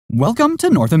Welcome to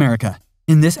North America.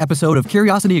 In this episode of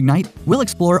Curiosity Ignite, we'll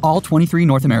explore all 23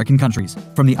 North American countries,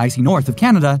 from the icy north of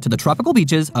Canada to the tropical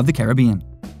beaches of the Caribbean.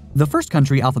 The first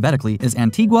country alphabetically is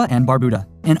Antigua and Barbuda,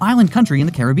 an island country in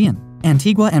the Caribbean.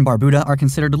 Antigua and Barbuda are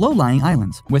considered low-lying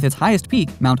islands, with its highest peak,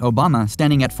 Mount Obama,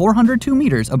 standing at 402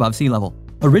 meters above sea level.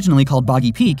 Originally called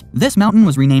Boggy Peak, this mountain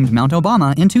was renamed Mount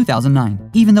Obama in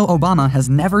 2009, even though Obama has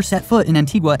never set foot in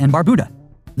Antigua and Barbuda.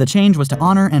 The change was to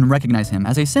honor and recognize him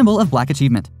as a symbol of Black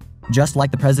achievement. Just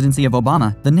like the presidency of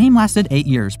Obama, the name lasted 8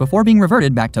 years before being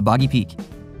reverted back to Boggy Peak.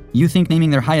 You think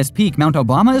naming their highest peak Mount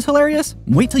Obama is hilarious?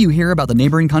 Wait till you hear about the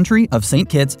neighboring country of St.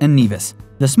 Kitts and Nevis.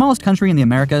 The smallest country in the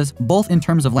Americas, both in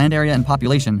terms of land area and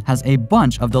population, has a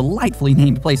bunch of delightfully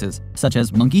named places, such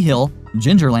as Monkey Hill,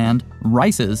 Gingerland,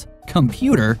 Rice's,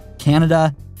 Computer,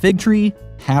 Canada, Fig Tree,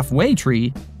 Halfway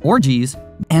Tree, Orgies,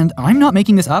 and I'm not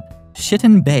making this up,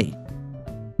 Shitton Bay.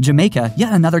 Jamaica,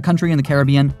 yet another country in the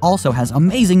Caribbean, also has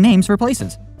amazing names for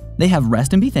places. They have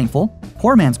Rest and Be Thankful,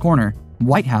 Poor Man's Corner,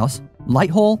 White House, Light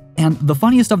Hole, and the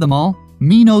funniest of them all,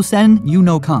 Me No Sen, You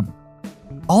No Come.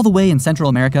 All the way in Central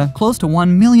America, close to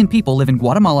 1 million people live in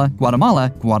Guatemala, Guatemala,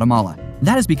 Guatemala.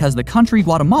 That is because the country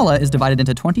Guatemala is divided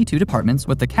into 22 departments,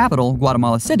 with the capital,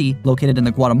 Guatemala City, located in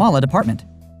the Guatemala department.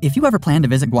 If you ever plan to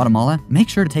visit Guatemala, make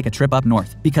sure to take a trip up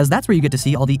north, because that's where you get to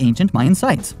see all the ancient Mayan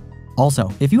sites.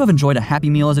 Also, if you have enjoyed a Happy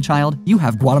Meal as a child, you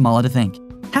have Guatemala to thank.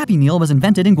 Happy Meal was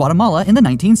invented in Guatemala in the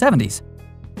 1970s.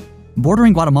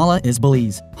 Bordering Guatemala is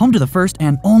Belize, home to the first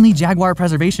and only jaguar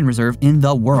preservation reserve in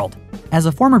the world. As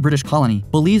a former British colony,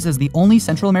 Belize is the only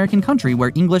Central American country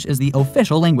where English is the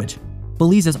official language.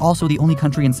 Belize is also the only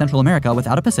country in Central America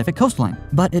without a Pacific coastline,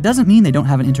 but it doesn't mean they don't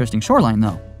have an interesting shoreline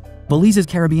though. Belize's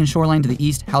Caribbean shoreline to the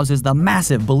east houses the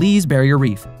massive Belize Barrier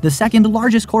Reef, the second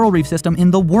largest coral reef system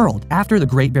in the world after the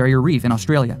Great Barrier Reef in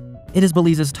Australia. It is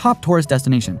Belize's top tourist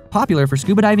destination, popular for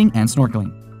scuba diving and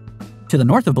snorkeling. To the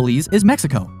north of Belize is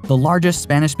Mexico, the largest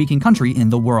Spanish-speaking country in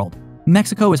the world.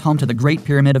 Mexico is home to the Great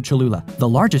Pyramid of Cholula, the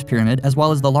largest pyramid as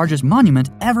well as the largest monument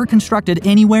ever constructed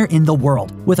anywhere in the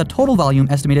world, with a total volume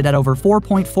estimated at over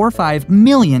 4.45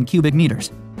 million cubic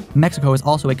meters. Mexico is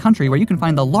also a country where you can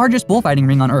find the largest bullfighting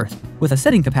ring on Earth, with a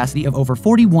sitting capacity of over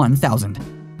 41,000.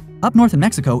 Up north in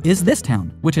Mexico is this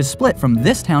town, which is split from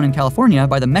this town in California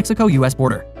by the Mexico-US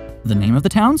border. The name of the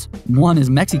towns? One is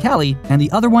Mexicali, and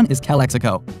the other one is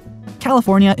Calexico.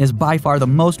 California is by far the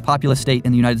most populous state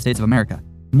in the United States of America.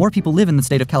 More people live in the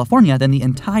state of California than the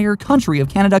entire country of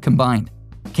Canada combined.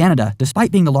 Canada,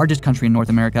 despite being the largest country in North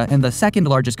America and the second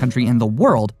largest country in the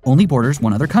world, only borders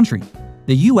one other country.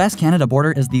 The US-Canada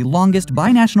border is the longest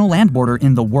binational land border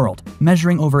in the world,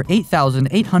 measuring over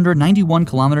 8,891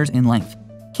 kilometers in length.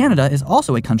 Canada is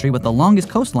also a country with the longest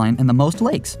coastline and the most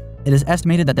lakes. It is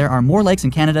estimated that there are more lakes in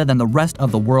Canada than the rest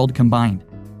of the world combined.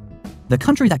 The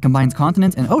country that combines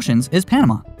continents and oceans is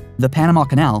Panama. The Panama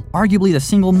Canal, arguably the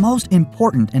single most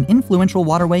important and influential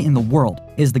waterway in the world,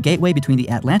 is the gateway between the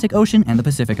Atlantic Ocean and the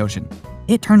Pacific Ocean.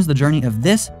 It turns the journey of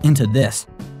this into this.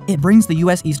 It brings the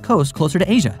US East Coast closer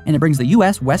to Asia, and it brings the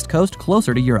US West Coast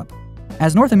closer to Europe.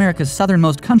 As North America's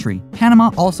southernmost country,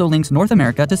 Panama also links North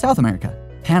America to South America.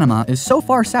 Panama is so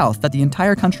far south that the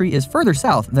entire country is further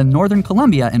south than northern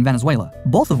Colombia and Venezuela,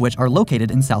 both of which are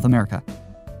located in South America.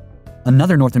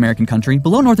 Another North American country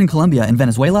below northern Colombia and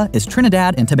Venezuela is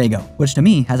Trinidad and Tobago, which to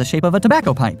me has a shape of a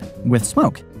tobacco pipe, with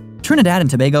smoke. Trinidad and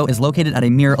Tobago is located at a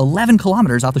mere 11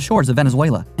 kilometers off the shores of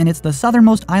Venezuela, and it's the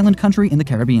southernmost island country in the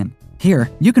Caribbean.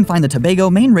 Here, you can find the Tobago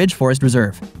Main Ridge Forest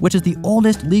Reserve, which is the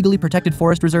oldest legally protected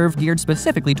forest reserve geared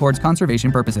specifically towards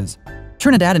conservation purposes.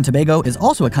 Trinidad and Tobago is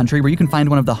also a country where you can find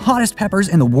one of the hottest peppers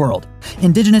in the world.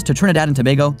 Indigenous to Trinidad and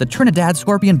Tobago, the Trinidad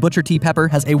Scorpion Butcher Tea Pepper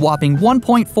has a whopping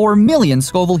 1.4 million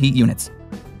Scoville heat units.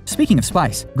 Speaking of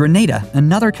spice, Grenada,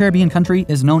 another Caribbean country,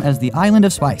 is known as the Island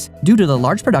of Spice due to the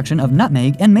large production of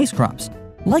nutmeg and mace crops.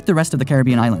 Like the rest of the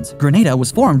Caribbean islands, Grenada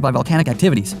was formed by volcanic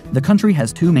activities. The country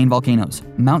has two main volcanoes,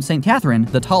 Mount St. Catherine,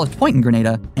 the tallest point in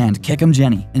Grenada, and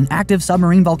Kikum-Jenny, an active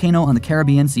submarine volcano on the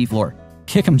Caribbean seafloor.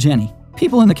 Kikum-Jenny.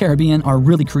 People in the Caribbean are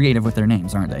really creative with their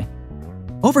names, aren't they?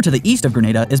 Over to the east of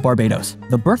Grenada is Barbados,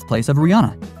 the birthplace of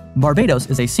Rihanna. Barbados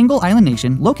is a single island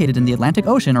nation located in the Atlantic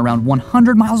Ocean around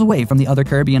 100 miles away from the other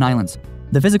Caribbean islands.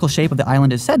 The physical shape of the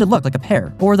island is said to look like a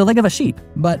pear or the leg of a sheep,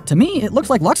 but to me it looks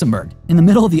like Luxembourg, in the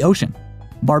middle of the ocean.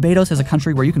 Barbados is a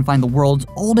country where you can find the world's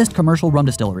oldest commercial rum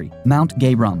distillery, Mount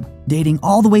Gay Rum, dating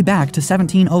all the way back to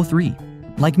 1703.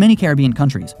 Like many Caribbean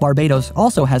countries, Barbados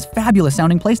also has fabulous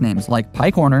sounding place names like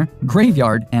Pie Corner,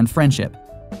 Graveyard, and Friendship.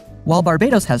 While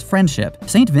Barbados has Friendship,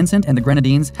 St. Vincent and the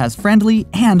Grenadines has Friendly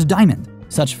and Diamond.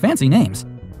 Such fancy names.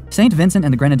 St. Vincent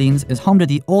and the Grenadines is home to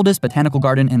the oldest botanical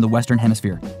garden in the Western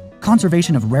Hemisphere.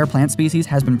 Conservation of rare plant species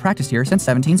has been practiced here since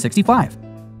 1765.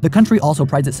 The country also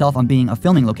prides itself on being a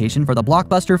filming location for the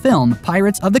blockbuster film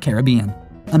Pirates of the Caribbean.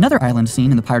 Another island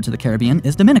seen in the Pirates of the Caribbean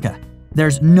is Dominica.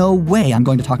 There's no way I'm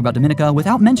going to talk about Dominica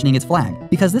without mentioning its flag,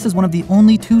 because this is one of the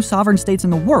only 2 sovereign states in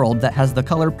the world that has the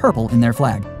color purple in their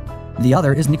flag. The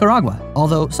other is Nicaragua,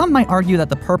 although some might argue that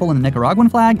the purple in the Nicaraguan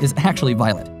flag is actually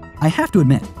violet. I have to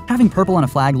admit, having purple on a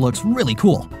flag looks really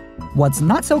cool. What's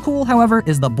not so cool, however,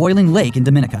 is the Boiling Lake in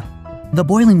Dominica. The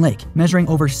Boiling Lake, measuring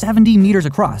over 70 meters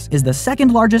across, is the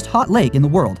second largest hot lake in the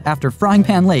world after Frying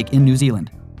Pan Lake in New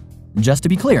Zealand. Just to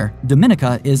be clear,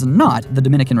 Dominica is not the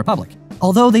Dominican Republic.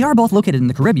 Although they are both located in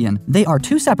the Caribbean, they are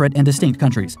 2 separate and distinct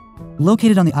countries.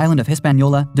 Located on the island of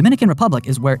Hispaniola, Dominican Republic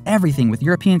is where everything with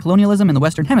European colonialism in the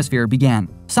Western Hemisphere began.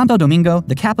 Santo Domingo,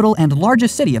 the capital and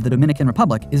largest city of the Dominican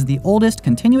Republic, is the oldest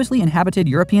continuously inhabited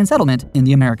European settlement in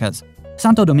the Americas.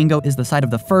 Santo Domingo is the site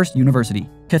of the first university,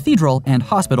 cathedral, and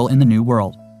hospital in the New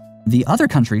World. The other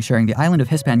country sharing the island of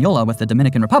Hispaniola with the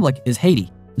Dominican Republic is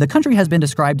Haiti. The country has been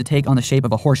described to take on the shape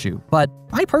of a horseshoe, but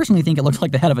I personally think it looks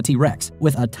like the head of a T-Rex,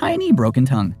 with a tiny broken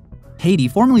tongue. Haiti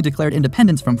formally declared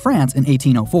independence from France in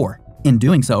 1804. In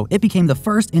doing so, it became the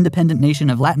first independent nation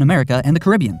of Latin America and the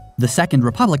Caribbean, the second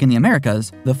republic in the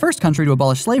Americas, the first country to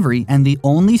abolish slavery, and the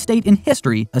only state in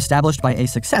history established by a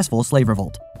successful slave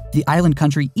revolt. The island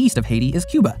country east of Haiti is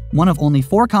Cuba, one of only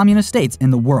 4 communist states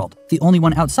in the world, the only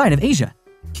one outside of Asia.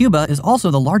 Cuba is also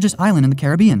the largest island in the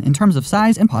Caribbean in terms of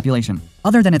size and population.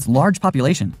 Other than its large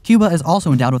population, Cuba is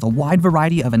also endowed with a wide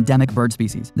variety of endemic bird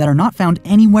species that are not found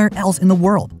anywhere else in the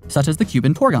world, such as the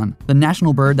Cuban torgon, the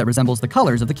national bird that resembles the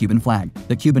colors of the Cuban flag,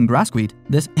 the Cuban grosquit,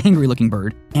 this angry-looking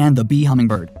bird, and the bee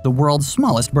hummingbird, the world's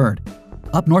smallest bird.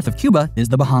 Up north of Cuba is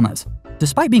the Bahamas.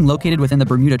 Despite being located within the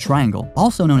Bermuda Triangle,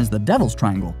 also known as the Devil's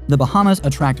Triangle, the Bahamas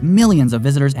attract millions of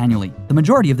visitors annually, the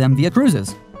majority of them via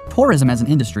cruises. Tourism as an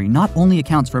industry not only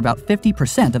accounts for about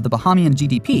 50% of the Bahamian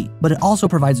GDP, but it also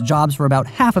provides jobs for about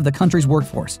half of the country's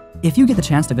workforce. If you get the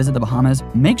chance to visit the Bahamas,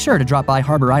 make sure to drop by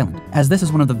Harbor Island, as this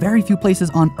is one of the very few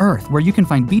places on Earth where you can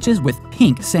find beaches with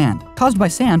pink sand, caused by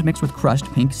sand mixed with crushed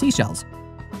pink seashells.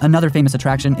 Another famous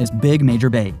attraction is Big Major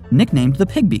Bay, nicknamed the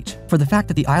Pig Beach, for the fact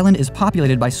that the island is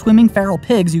populated by swimming feral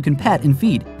pigs you can pet and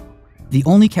feed. The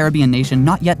only Caribbean nation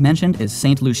not yet mentioned is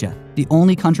St. Lucia, the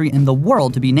only country in the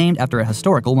world to be named after a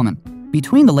historical woman.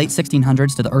 Between the late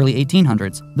 1600s to the early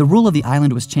 1800s, the rule of the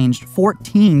island was changed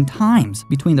 14 times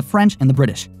between the French and the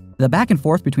British. The back and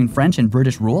forth between French and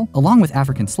British rule, along with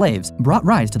African slaves, brought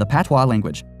rise to the patois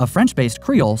language, a French-based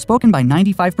Creole spoken by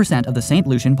 95% of the St.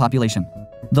 Lucian population.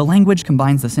 The language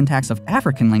combines the syntax of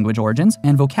African language origins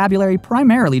and vocabulary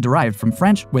primarily derived from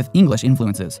French with English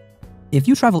influences. If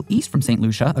you travel east from St.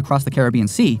 Lucia across the Caribbean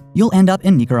Sea, you'll end up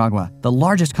in Nicaragua, the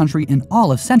largest country in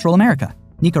all of Central America.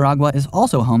 Nicaragua is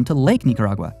also home to Lake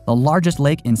Nicaragua, the largest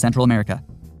lake in Central America.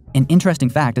 An interesting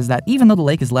fact is that even though the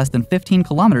lake is less than 15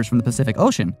 kilometers from the Pacific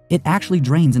Ocean, it actually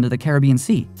drains into the Caribbean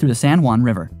Sea through the San Juan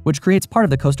River, which creates part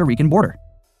of the Costa Rican border.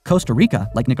 Costa Rica,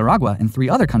 like Nicaragua and 3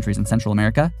 other countries in Central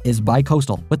America, is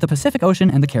bicoastal with the Pacific Ocean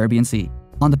and the Caribbean Sea.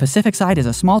 On the Pacific side is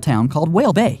a small town called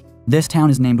Whale Bay. This town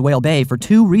is named Whale Bay for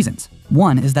 2 reasons.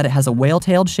 One is that it has a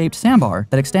whale-tailed shaped sandbar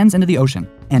that extends into the ocean.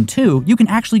 And 2, you can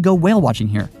actually go whale watching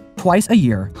here. Twice a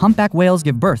year, humpback whales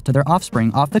give birth to their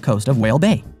offspring off the coast of Whale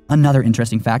Bay. Another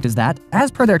interesting fact is that,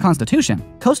 as per their constitution,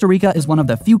 Costa Rica is one of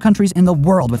the few countries in the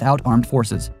world without armed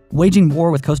forces. Waging war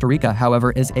with Costa Rica,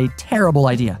 however, is a terrible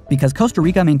idea because Costa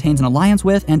Rica maintains an alliance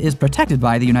with and is protected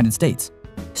by the United States.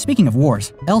 Speaking of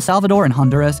wars, El Salvador and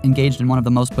Honduras engaged in one of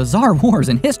the most bizarre wars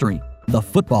in history, the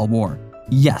Football War.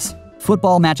 Yes,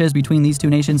 football matches between these 2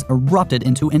 nations erupted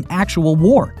into an actual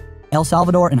war. El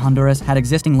Salvador and Honduras had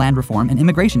existing land reform and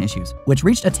immigration issues, which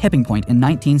reached a tipping point in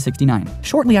 1969,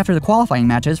 shortly after the qualifying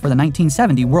matches for the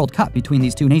 1970 World Cup between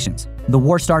these 2 nations. The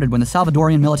war started when the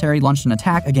Salvadorian military launched an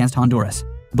attack against Honduras.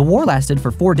 The war lasted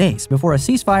for 4 days before a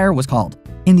ceasefire was called.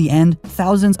 In the end,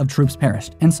 thousands of troops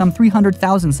perished, and some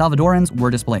 300,000 Salvadorans were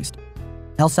displaced.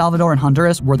 El Salvador and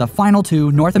Honduras were the final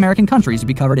 2 North American countries to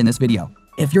be covered in this video.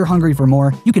 If you're hungry for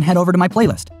more, you can head over to my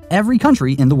playlist, Every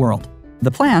Country in the World. The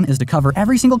plan is to cover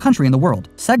every single country in the world,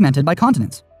 segmented by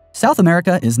continents. South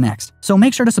America is next, so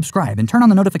make sure to subscribe and turn on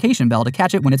the notification bell to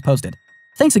catch it when it's posted.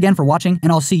 Thanks again for watching,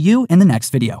 and I'll see you in the next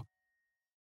video.